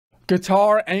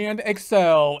Guitar and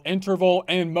Excel, interval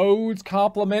and modes,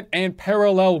 complement and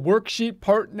parallel worksheet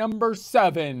part number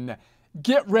 7.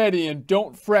 Get ready and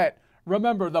don't fret.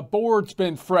 Remember, the board's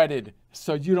been fretted,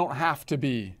 so you don't have to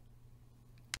be.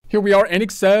 Here we are in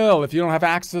Excel. If you don't have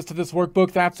access to this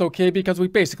workbook, that's okay because we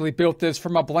basically built this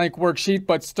from a blank worksheet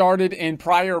but started in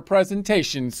prior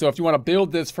presentations. So if you want to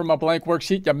build this from a blank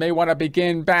worksheet, you may want to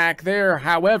begin back there.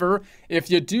 However, if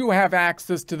you do have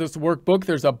access to this workbook,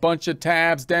 there's a bunch of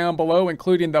tabs down below,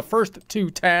 including the first 2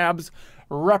 tabs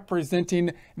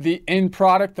representing the end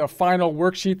product, the final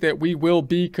worksheet that we will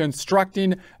be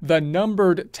constructing. The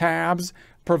numbered tabs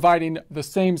providing the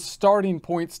same starting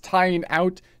points, tying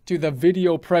out to the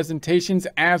video presentations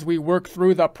as we work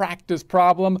through the practice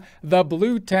problem. The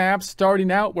blue tab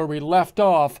starting out where we left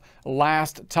off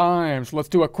last time. So let's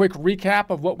do a quick recap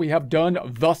of what we have done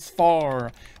thus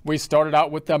far. We started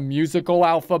out with the musical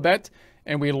alphabet,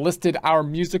 and we listed our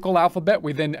musical alphabet.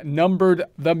 We then numbered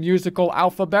the musical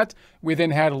alphabet. We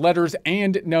then had letters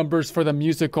and numbers for the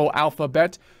musical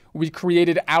alphabet. We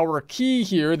created our key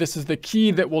here. This is the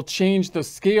key that will change the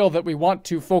scale that we want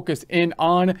to focus in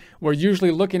on. We're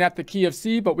usually looking at the key of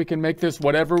C, but we can make this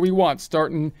whatever we want,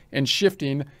 starting and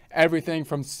shifting everything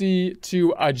from C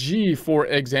to a G, for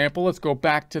example. Let's go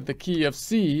back to the key of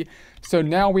C. So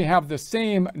now we have the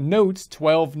same notes,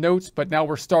 12 notes, but now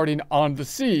we're starting on the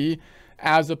C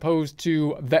as opposed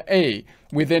to the A.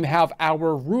 We then have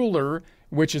our ruler,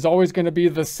 which is always going to be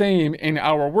the same in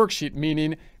our worksheet,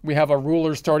 meaning we have a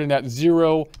ruler starting at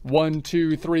 0, 1,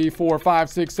 2, 3, 4, 5,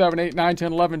 6, 7, 8, 9,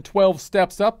 10, 11, 12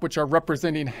 steps up, which are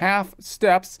representing half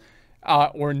steps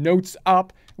or notes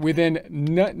up. We then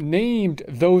named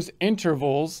those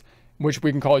intervals, which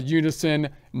we can call unison,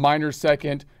 minor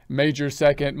second, major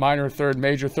second, minor third,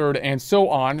 major third, and so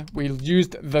on. We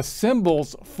used the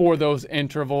symbols for those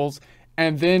intervals,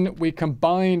 and then we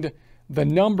combined the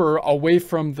number away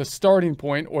from the starting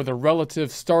point or the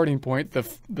relative starting point,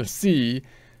 the C,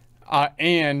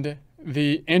 and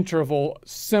the interval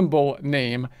symbol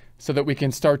name so that we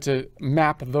can start to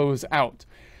map those out.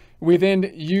 We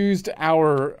then used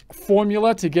our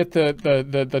formula to get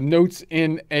the notes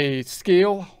in a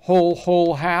scale, whole,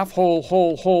 whole, half, whole,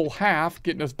 whole, whole, half,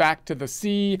 getting us back to the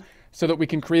C so that we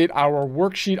can create our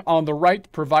worksheet on the right,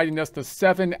 providing us the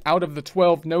 7 out of the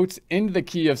 12 notes in the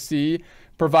key of C,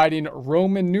 providing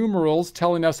Roman numerals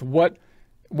telling us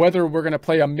whether we're going to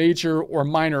play a major or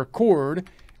minor chord.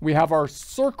 We have our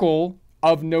circle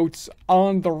of notes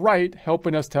on the right,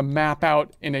 helping us to map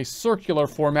out in a circular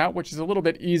format, which is a little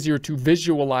bit easier to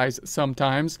visualize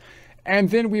sometimes. And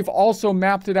then we've also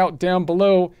mapped it out down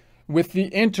below with the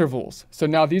intervals. So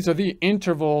now these are the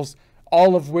intervals,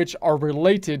 all of which are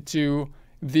related to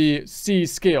the C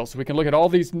scale. So we can look at all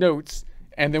these notes,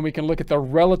 and then we can look at the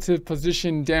relative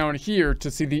position down here to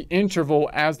see the interval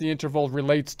as the interval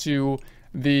relates to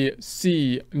the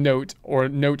C note or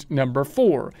note number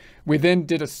 4. We then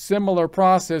did a similar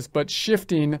process, but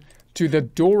shifting to the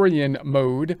Dorian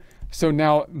mode. So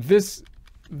now this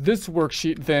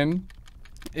worksheet then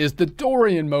is the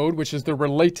Dorian mode, which is the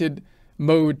related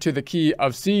mode to the key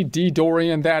of C, D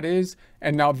Dorian that is.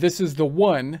 And now this is the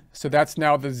 1, so that's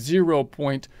now the 0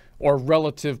 point or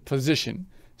relative position.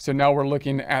 So now we're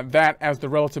looking at that as the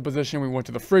relative position. We went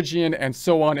to the Phrygian and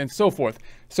so on and so forth.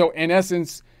 So in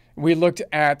essence, we looked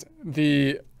at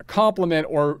the complement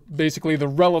or basically the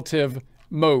relative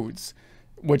modes,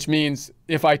 which means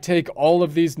if I take all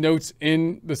of these notes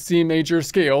in the C major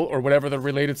scale or whatever the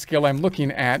related scale I'm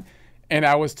looking at, and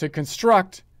I was to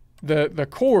construct the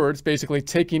chords, basically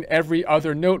taking every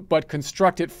other note but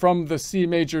construct it from the C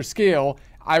major scale,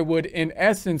 I would in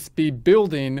essence be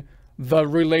building the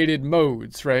related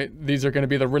modes, right? These are going to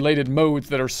be the related modes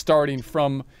that are starting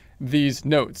from these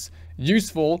notes.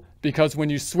 Useful because when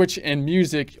you switch in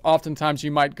music, oftentimes you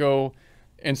might go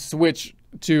and switch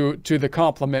to the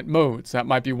complement modes. That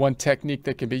might be one technique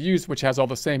that can be used, which has all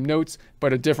the same notes,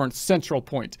 but a different central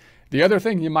point. The other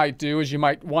thing you might do is you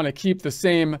might want to keep the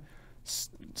same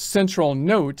central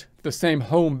note, the same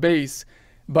home base,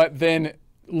 but then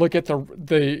look at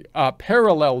the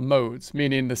parallel modes,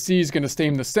 meaning the C is going to stay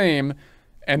the same,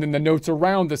 and then the notes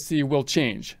around the C will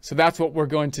change. So that's what we're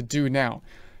going to do now.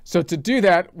 So to do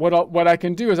that, what I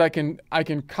can do is I can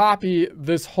copy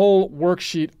this whole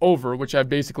worksheet over, which I've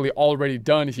basically already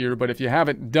done here. But if you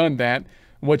haven't done that,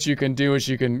 what you can do is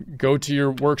you can go to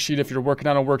your worksheet. If you're working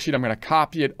on a worksheet, I'm going to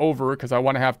copy it over because I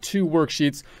want to have 2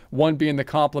 worksheets, one being the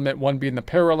complement, one being the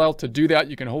parallel. To do that,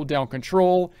 you can hold down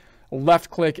Control, left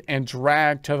click, and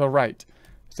drag to the right.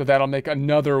 So that'll make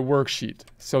another worksheet.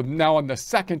 So now on the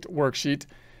second worksheet,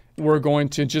 we're going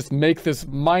to just make this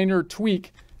minor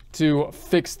tweak to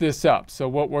fix this up. So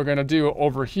what we're going to do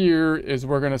over here is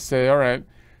we're going to say, all right,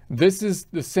 this is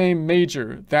the same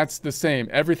major. That's the same.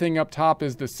 Everything up top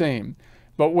is the same.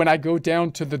 But when I go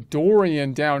down to the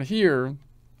Dorian down here,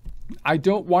 I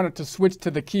don't want it to switch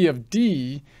to the key of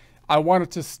D. I want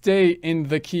it to stay in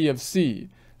the key of C.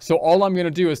 So all I'm going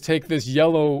to do is take this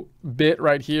yellow bit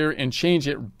right here and change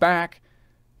it back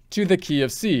to the key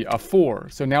of C, a 4.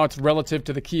 So now it's relative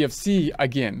to the key of C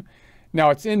again. Now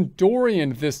it's in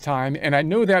Dorian this time, and I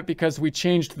know that because we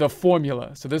changed the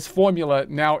formula. So this formula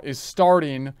now is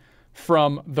starting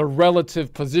from the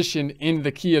relative position in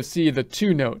the key of C, the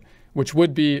 2 note, which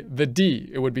would be the D.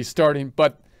 It would be starting,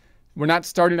 but we're not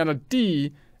starting on a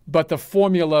D, but the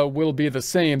formula will be the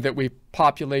same that we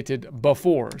populated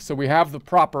before. So we have the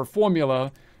proper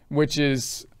formula, which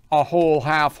is a whole,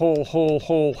 half, whole, whole,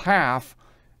 whole, half,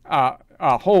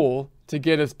 whole, to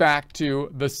get us back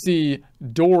to the C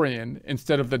Dorian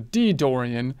instead of the D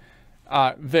Dorian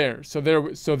there. So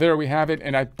there we have it,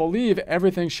 and I believe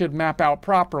everything should map out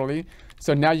properly.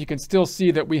 So now you can still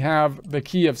see that we have the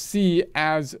key of C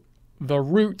as the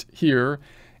root here,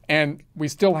 and we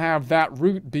still have that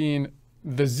root being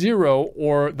the 0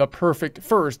 or the perfect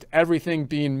first, everything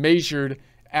being measured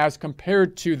as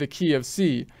compared to the key of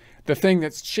C. The thing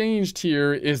that's changed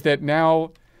here is that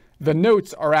now the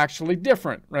notes are actually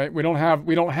different, right? We don't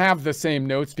have the same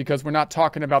notes because we're not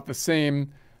talking about the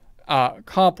same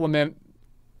complement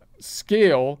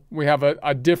scale. We have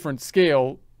a different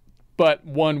scale, but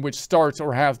one which starts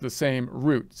or has the same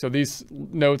root. So these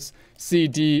notes, C,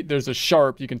 D, there's a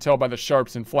sharp. You can tell by the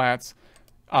sharps and flats.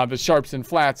 The sharps and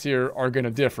flats here are going to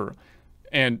differ.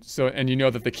 And you know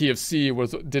that the key of C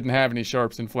didn't have any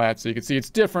sharps and flats. So you can see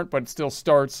it's different, but it still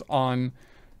starts on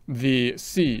the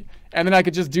C. And then I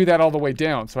could just do that all the way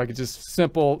down. So I could just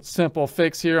simple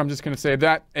fix here. I'm just going to say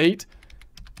that 8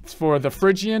 is for the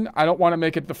Phrygian. I don't want to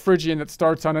make it the Phrygian that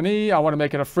starts on an E. I want to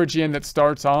make it a Phrygian that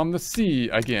starts on the C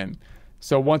again.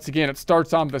 So once again, it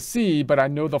starts on the C, but I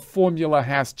know the formula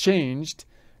has changed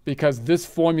because this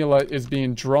formula is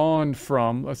being drawn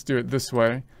from, let's do it this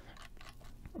way,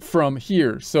 from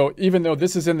here. So even though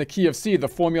this is in the key of C, the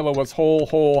formula was whole,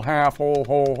 whole, half, whole,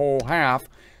 whole, whole, half.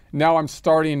 Now I'm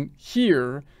starting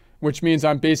here, which means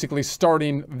I'm basically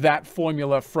starting that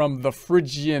formula from the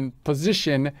Phrygian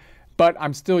position, but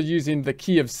I'm still using the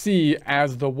key of C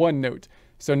as the 1 note.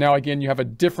 So now again, you have a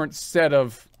different set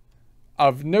of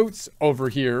notes over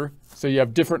here. So you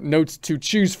have different notes to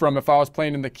choose from if I was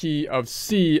playing in the key of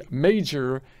C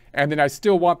major, and then I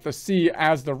still want the C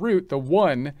as the root, the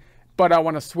 1, but I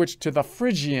want to switch to the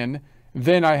Phrygian.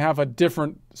 Then I have a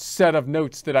different set of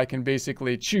notes that I can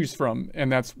basically choose from.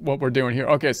 And that's what we're doing here.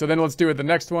 Okay, so then let's do it the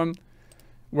next one.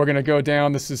 We're going to go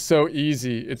down. This is so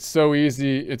easy. It's so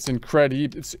easy. It's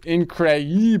incredible. It's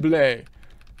increíble.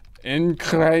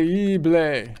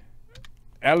 Increíble.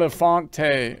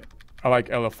 Elefante. I like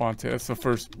elefante. That's the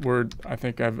first word I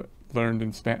think I've learned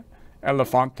in Spanish.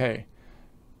 Elefante.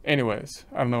 Anyways,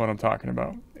 I don't know what I'm talking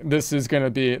about. This is going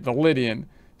to be the Lydian.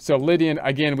 So Lydian,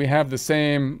 again, we have the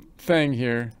same thing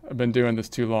here. I've been doing this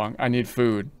too long. I need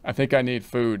food. I think I need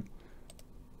food.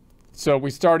 So we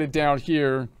started down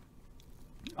here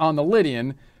on the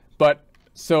Lydian, but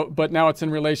now it's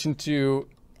in relation to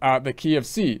the key of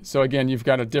C. So again, you've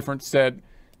got a different set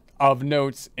of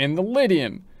notes in the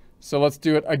Lydian. So let's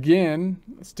do it again.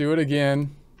 Let's do it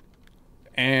again.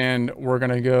 And we're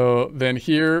going to go then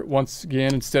here, once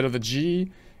again, instead of the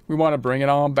G, we want to bring it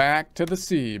on back to the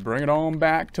C, bring it on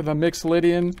back to the mixed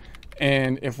Lydian.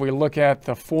 And if we look at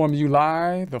the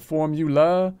formulae, the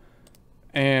formula,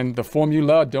 and the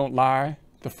formula don't lie.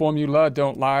 The formula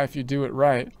don't lie if you do it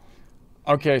right.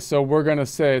 Okay, so we're going to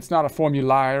say it's not a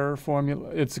formula.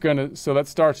 It's going to, so that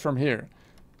starts from here.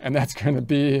 And that's going to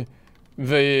be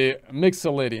the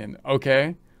Mixolydian,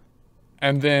 okay?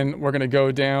 And then we're going to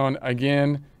go down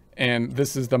again. And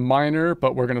this is the minor,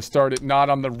 but we're going to start it not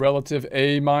on the relative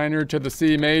A minor to the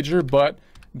C major, but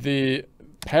the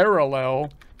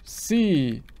parallel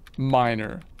C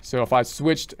minor. So if I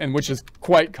switched, and which is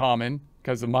quite common,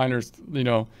 because the minor's, you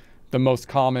know, the most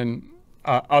common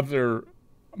other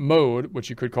mode, which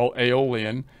you could call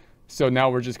Aeolian. So now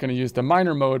we're just going to use the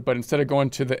minor mode, but instead of going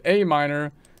to the A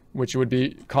minor, which would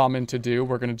be common to do,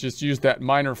 we're going to just use that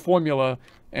minor formula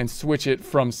and switch it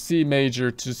from C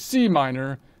major to C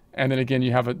minor. And then again,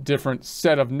 you have a different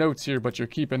set of notes here, but you're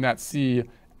keeping that C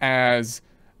as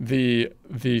the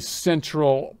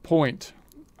central point,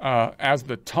 as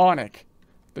the tonic.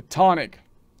 The tonic.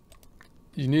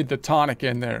 You need the tonic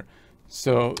in there.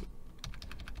 So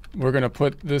we're going to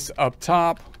put this up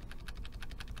top.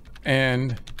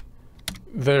 And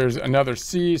there's another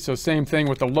C. So same thing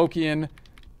with the Lokian.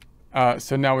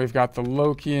 So now we've got the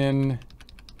Lokian,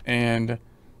 and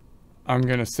I'm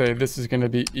going to say this is going to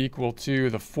be equal to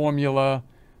the formula.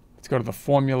 Let's go to the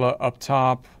formula up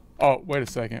top. Oh, wait a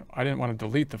second. I didn't want to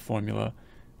delete the formula.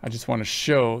 I just want to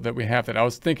show that we have that. I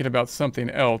was thinking about something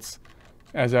else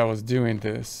as I was doing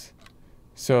this.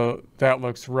 So that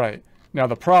looks right. Now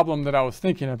the problem that I was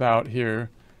thinking about here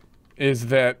is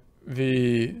that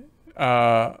the,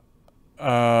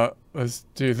 let's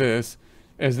do this,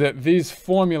 is that these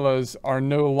formulas are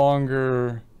no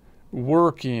longer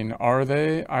working, are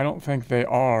they? I don't think they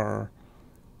are.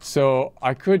 So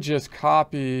I could just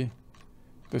copy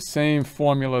the same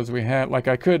formulas we had. Like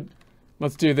I could,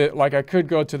 let's do that. Like I could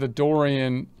go to the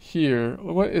Dorian here.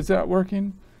 What, is that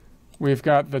working? We've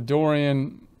got the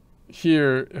Dorian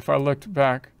here. If I looked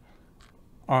back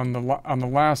on the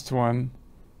last one,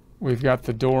 we've got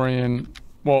the Dorian.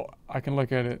 Well, I can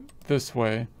look at it this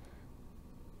way.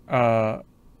 Well,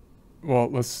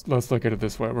 let's look at it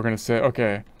this way. We're going to say,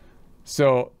 okay,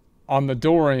 so on the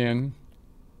Dorian,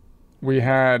 we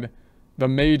had the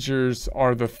majors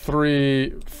are the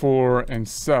 3, 4, and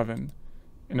 7.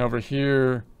 And over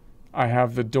here, I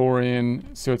have the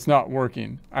Dorian, so it's not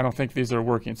working. I don't think these are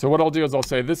working. So what I'll do is I'll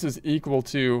say this is equal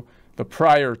to the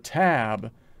prior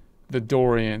tab, the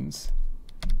Dorians,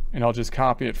 and I'll just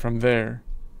copy it from there.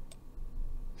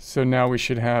 So now we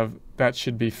should have, that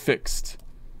should be fixed.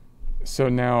 So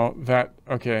now that,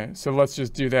 okay, so let's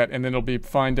just do that, and then it'll be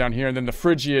fine down here. And then the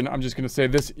Phrygian, I'm just going to say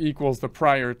this equals the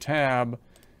prior tab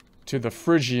to the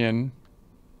Phrygian.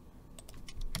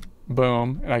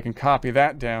 Boom, and I can copy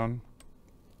that down.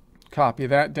 Copy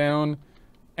that down,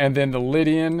 and then the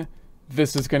Lydian,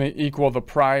 this is going to equal the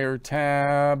prior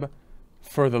tab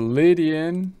for the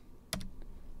Lydian,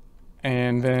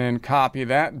 and then copy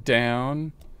that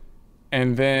down,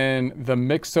 and then the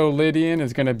Mixolydian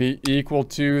is going to be equal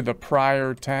to the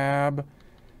prior tab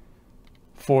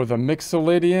for the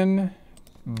Mixolydian.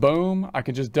 Boom, I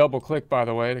can just double click, by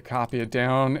the way, to copy it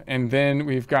down, and then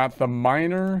we've got the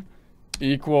minor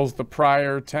equals the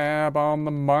prior tab on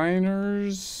the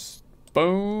minors.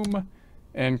 Boom,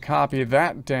 and copy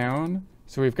that down.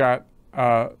 So we've got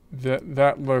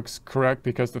that looks correct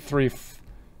because the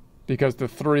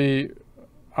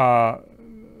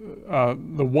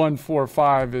 1, 4,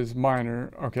 5 is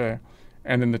minor. Okay,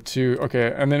 and then the 2.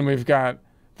 Okay, and then we've got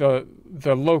the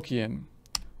Lokian.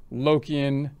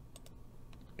 Lokian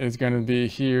is going to be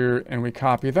here, and we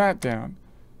copy that down.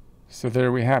 So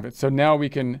there we have it. So now we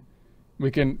can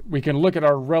look at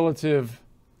our relative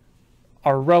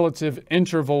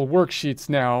interval worksheets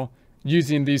now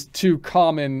using these two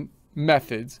common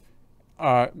methods,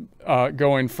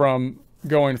 going from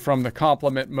the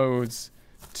complement modes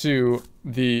to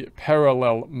the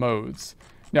parallel modes.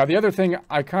 Now the other thing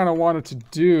I kind of wanted to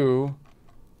do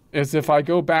is if I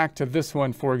go back to this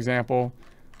one, for example,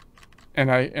 and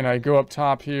I go up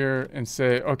top here and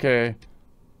say, okay,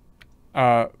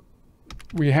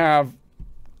 we have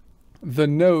the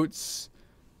notes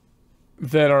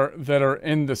that are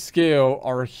in the scale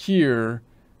are here.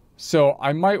 So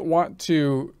I might want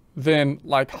to then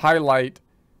like highlight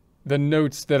the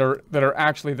notes that are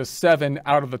actually the 7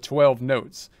 out of the 12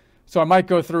 notes. So I might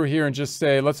go through here and just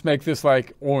say, let's make this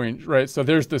like orange, right? So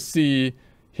there's the C,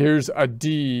 here's a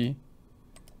D,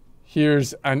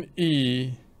 here's an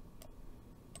E,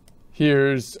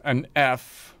 here's an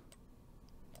F,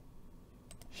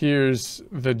 here's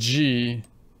the G,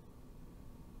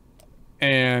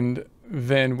 and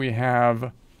then we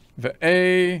have the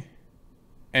A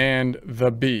and the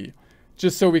B.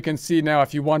 Just so we can see now,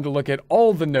 if you wanted to look at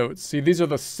all the notes, see these are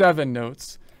the 7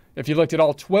 notes. If you looked at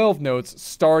all 12 notes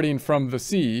starting from the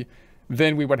C,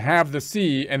 then we would have the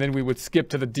C, and then we would skip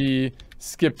to the D,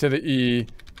 skip to the E,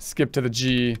 skip to the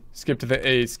G, skip to the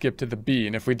A, skip to the B.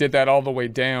 And if we did that all the way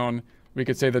down, we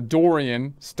could say the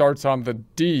Dorian starts on the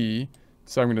D.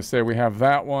 So I'm going to say we have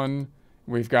that one.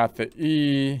 We've got the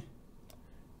E.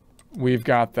 We've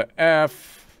got the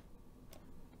F,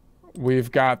 we've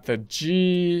got the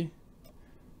G,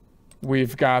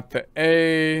 we've got the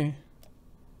A,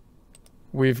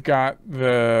 we've got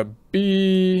the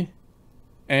B,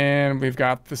 and we've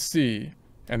got the C,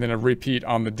 and then a repeat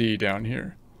on the D down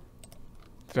here.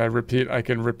 Did I repeat? I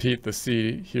can repeat the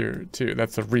C here too.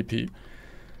 That's a repeat.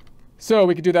 So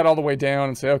we could do that all the way down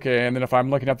and say, okay, and then if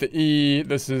I'm looking at the E,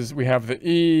 we have the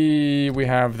E, we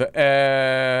have the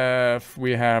F,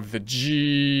 we have the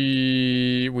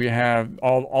G, we have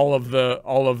all of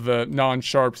the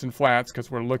non-sharps and flats because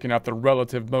we're looking at the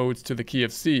relative modes to the key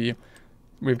of C.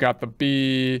 We've got the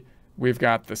B, we've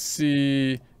got the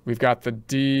C, we've got the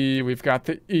D, we've got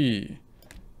the E.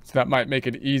 So that might make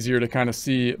it easier to kind of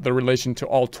see the relation to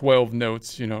all 12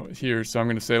 notes, you know, here. So I'm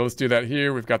going to say, let's do that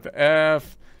here. We've got the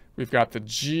F, we've got the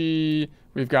G,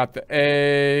 we've got the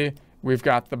A, we've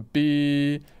got the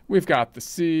B, we've got the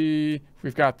C,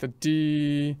 we've got the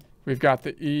D, we've got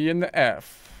the E and the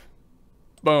F.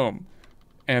 Boom.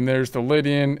 And there's the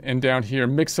Lydian, and down here,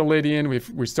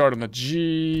 Mixolydian, we start on the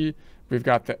G, we've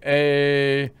got the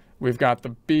A, we've got the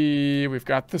B, we've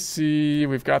got the C,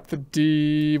 we've got the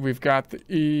D, we've got the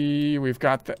E, we've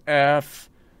got the F,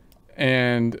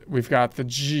 and we've got the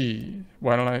G.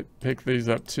 Why don't I pick these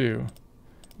up too?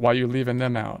 Why are you leaving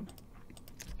them out?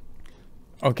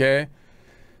 Okay.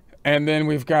 And then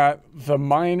we've got the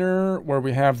minor where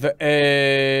we have the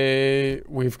A,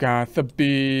 we've got the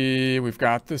B, we've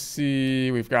got the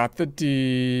C, we've got the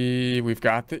D, we've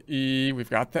got the E, we've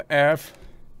got the F.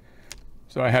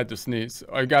 So I had to sneeze.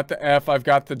 I got the F, I've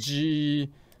got the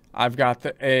G, I've got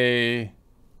the A,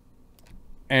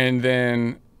 and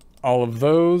then all of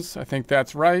those, I think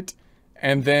that's right.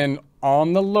 And then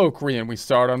on the Locrian, we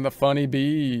start on the funny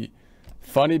B,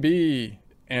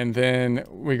 and then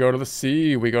we go to the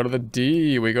C, we go to the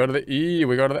D, we go to the E,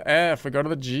 we go to the F, we go to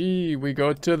the G, we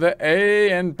go to the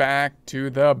A, and back to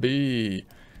the B.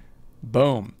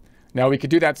 Boom. Now we could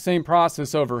do that same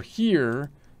process over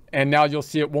here, and now you'll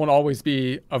see it won't always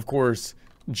be, of course,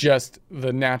 just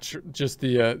the notes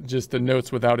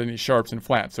without any sharps and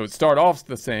flats. So it start off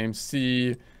the same: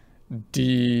 C,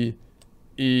 D,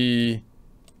 E,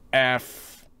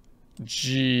 F,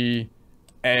 G,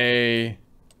 A,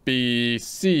 B,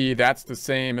 C. That's the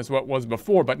same as what was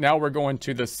before, but now we're going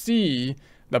to the C,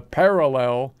 the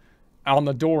parallel on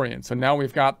the Dorian. So now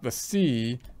we've got the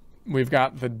C, we've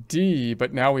got the D,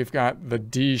 but now we've got the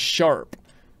D sharp.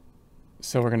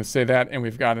 So we're going to say that, and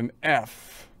we've got an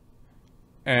F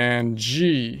and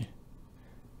G,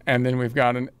 and then we've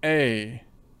got an A,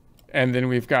 and then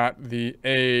we've got the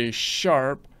A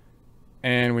sharp,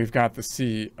 and we've got the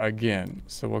C again.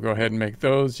 So we'll go ahead and make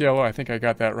those yellow. I think I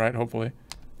got that right, hopefully.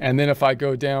 And then if I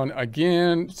go down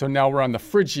again, so now we're on the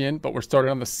Phrygian, but we're starting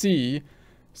on the C.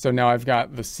 So now I've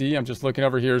got the C, I'm just looking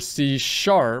over here, C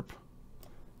sharp,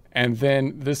 and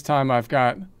then this time I've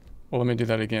got, well, let me do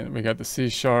that again. We got the C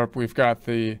sharp, we've got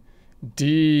the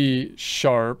D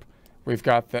sharp, we've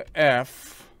got the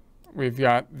F, we've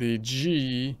got the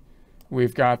G,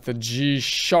 we've got the G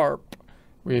sharp,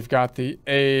 we've got the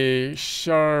A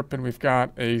sharp, and we've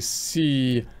got a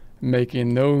C,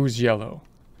 making those yellow.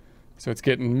 So it's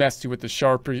getting messy with the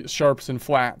sharps and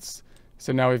flats.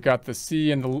 So now we've got the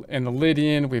C and the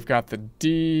Lydian, we've got the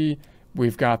D,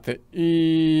 we've got the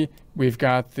E, we've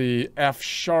got the F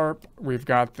sharp, we've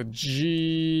got the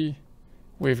G,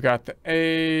 we've got the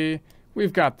A,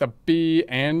 we've got the B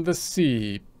and the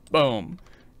C. Boom.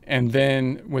 And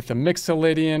then with the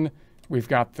Mixolydian, we've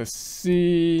got the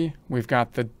C, we've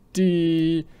got the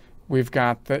D, we've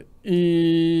got the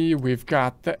E, we've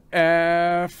got the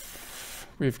F,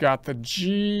 we've got the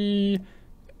G,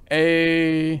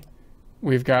 A,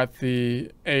 we've got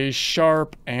the A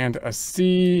sharp and a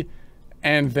C,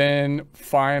 and then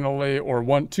finally, or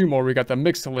two more, we got the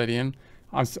Mixolydian,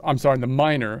 I'm sorry, the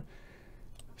minor,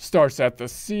 starts at the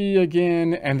C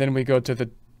again, and then we go to the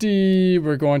D,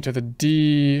 we're going to the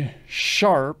D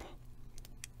sharp,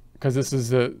 because this is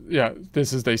the,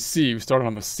 this is the C, we started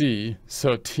on the C,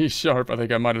 so D sharp, I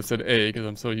think I might have said A, because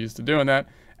I'm so used to doing that,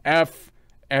 F,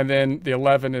 and then the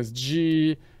 11 is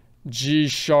G, G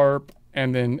sharp,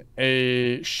 and then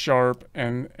A sharp,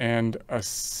 and a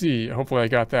C. Hopefully I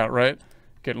got that right.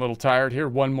 Getting a little tired here.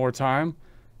 One more time.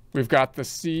 We've got the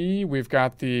C, we've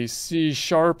got the C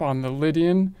sharp on the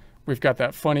Lydian, we've got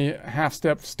that funny half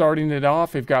step starting it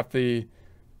off, we've got the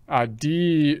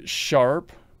D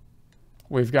sharp,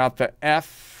 we've got the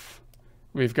F,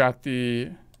 we've got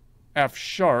the F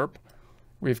sharp,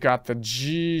 we've got the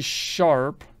G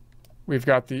sharp, we've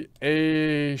got the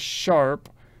A sharp,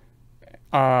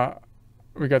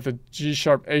 we got the G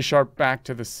sharp, A sharp back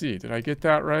to the C. Did I get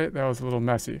that right? That was a little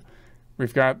messy.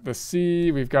 We've got the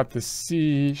C, we've got the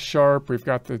C sharp, we've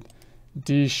got the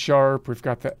D sharp, we've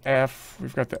got the F,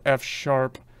 we've got the F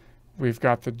sharp, we've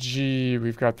got the G,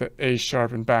 we've got the A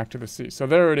sharp, and back to the C. So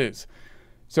there it is.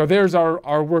 So there's our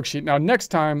worksheet. Now next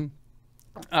time,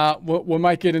 we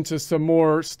might get into some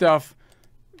more stuff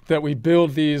that we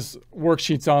build these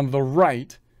worksheets on the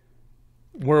right,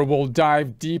 where we'll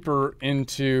dive deeper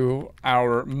into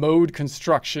our mode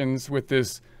constructions with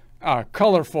this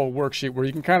colorful worksheet where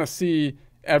you can kind of see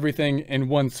everything in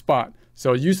one spot.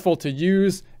 So useful to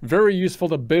use, very useful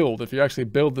to build. If you actually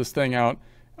build this thing out,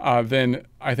 then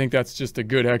I think that's just a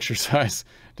good exercise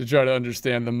to try to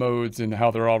understand the modes and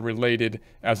how they're all related,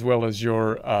 as well as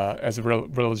your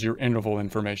interval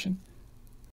information.